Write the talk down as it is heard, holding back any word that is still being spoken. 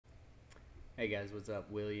Hey guys, what's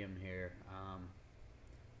up? William here.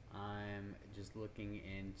 I'm just looking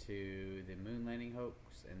into the moon landing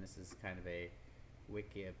hoax, and this is kind of a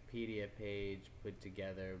Wikipedia page put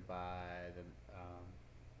together by the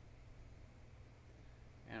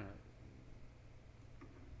I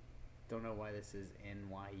don't know why this is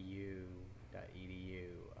nyu.edu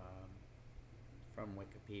from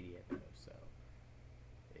Wikipedia though, so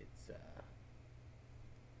it's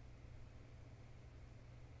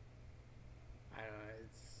I don't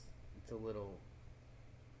know,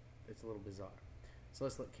 it's a little bizarre. So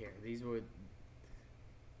let's look here. These were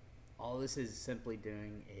all this is simply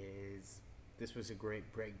doing is this was a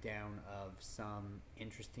great breakdown of some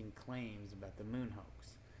interesting claims about the moon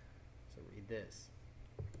hoax. So read this.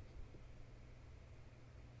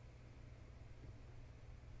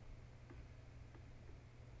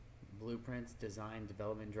 Blueprints, design,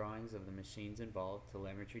 development drawings of the machines involved,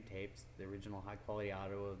 telemetry tapes, the original high quality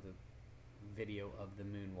audio of the video of the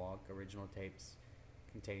moonwalk, original tapes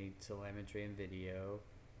containing telemetry and video,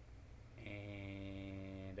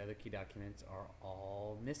 and other key documents are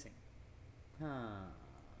all missing. Dr.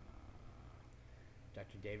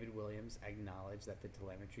 David Williams acknowledged that the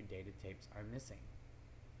telemetry data tapes are missing.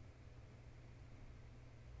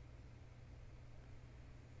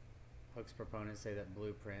 Hoax proponents say that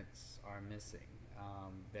blueprints are missing.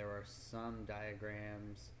 There are some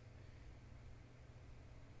diagrams.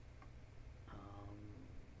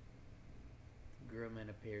 Grumman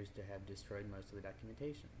appears to have destroyed most of the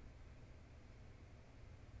documentation.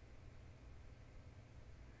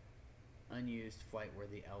 Unused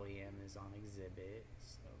flight-worthy LEM is on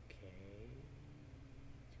exhibits. Okay.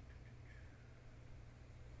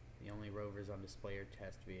 The only rovers on display are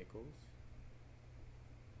test vehicles.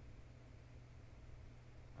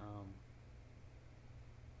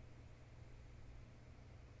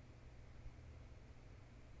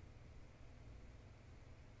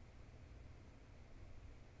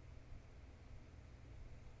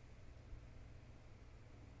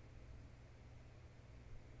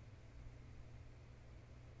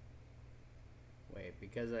 Wait,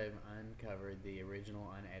 because I've uncovered the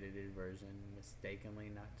original unedited version, mistakenly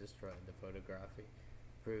not destroyed, the photography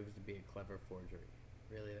proves to be a clever forgery.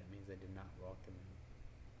 Really, that means I did not walk the moon.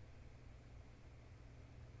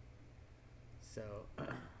 So,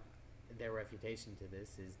 their refutation to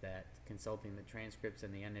this is that consulting the transcripts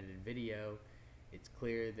and the unedited video, it's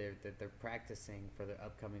clear that they're practicing for the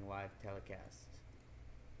upcoming live telecast,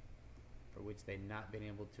 for which they've not been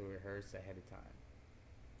able to rehearse ahead of time.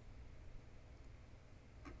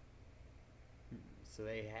 So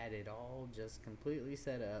they had it all just completely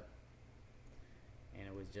set up, and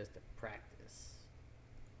it was just a practice.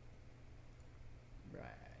 Right.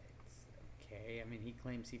 Okay. I mean, he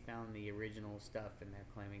claims he found the original stuff, and they're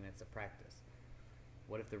claiming that's a practice.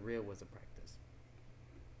 What if the real was a practice?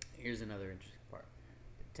 Here's another interesting part.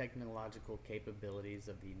 The technological capabilities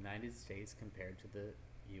of the United States compared to the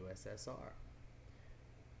USSR.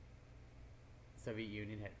 Soviet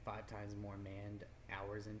Union had 5 times more manned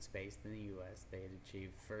hours in space than the U.S. They had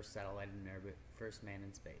achieved first satellite in orbit, first man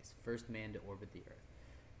in space, first man to orbit the Earth,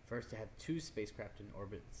 first to have 2 spacecraft in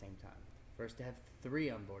orbit at the same time, first to have 3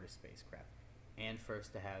 on board a spacecraft, and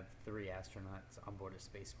first to have 3 astronauts on board a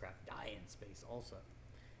spacecraft die in space also,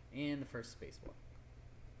 and the first spacewalk.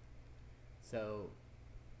 So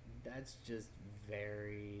that's just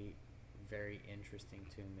very, very interesting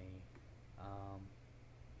to me.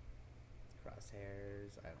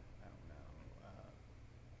 Crosshairs, I don't know.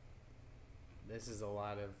 This is a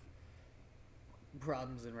lot of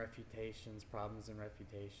problems and refutations.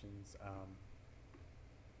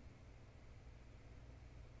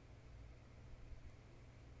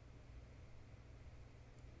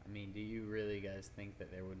 I mean, do you really guys think that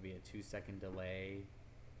there would be a 2-second delay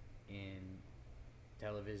in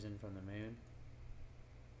television from the moon?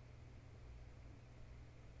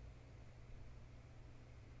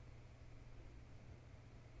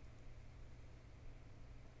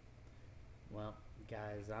 Well,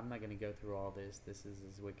 guys, I'm not going to go through all this. This is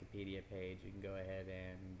his Wikipedia page. You can go ahead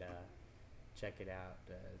and check it out.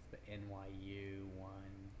 It's the NYU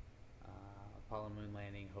one. Apollo moon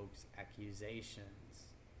landing hoax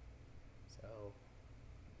accusations. So,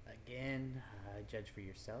 again, judge for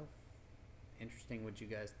yourself. Interesting what you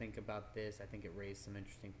guys think about this. I think it raised some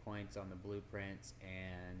interesting points on the blueprints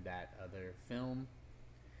and that other film.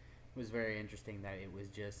 It was very interesting that it was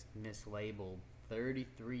just mislabeled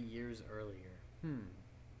 33 years earlier.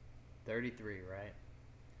 33, right?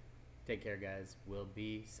 Take care, guys. We'll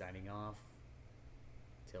be signing off.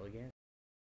 Till again.